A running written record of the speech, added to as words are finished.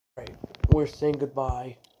We're saying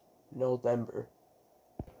goodbye, November.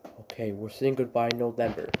 Okay, we're saying goodbye,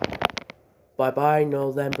 November. Bye-bye,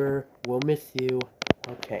 November. We'll miss you.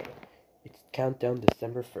 Okay, it's countdown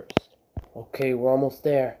December 1st. Okay, we're almost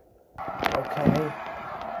there.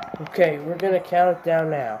 Okay, we're gonna count it down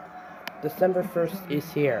now. December 1st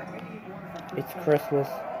is here. It's Christmas.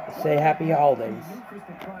 Say happy holidays.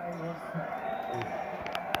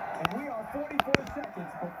 And we are 44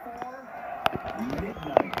 seconds before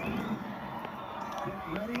midnight. Get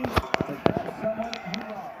ready to grab someone you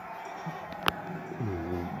love.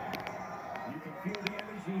 You can feel the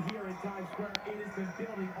energy here in Times Square. It has been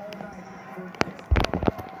building all night for this.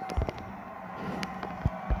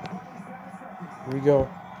 Here we go.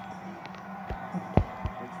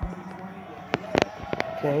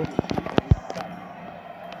 Okay.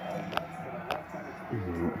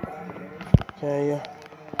 Okay.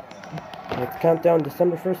 Let's count down.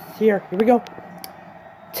 December 1st is here. Here we go.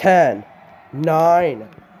 10, 9,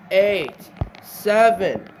 8,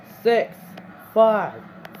 7, 6, 5,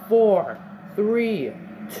 4, 3,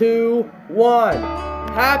 2, 1.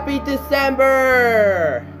 Happy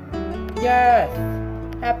December! Yes!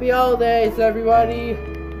 Happy holidays, everybody!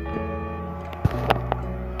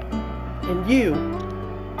 And you,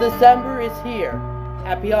 December is here.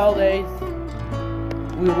 Happy holidays.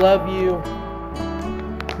 We love you.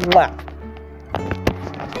 Mwah.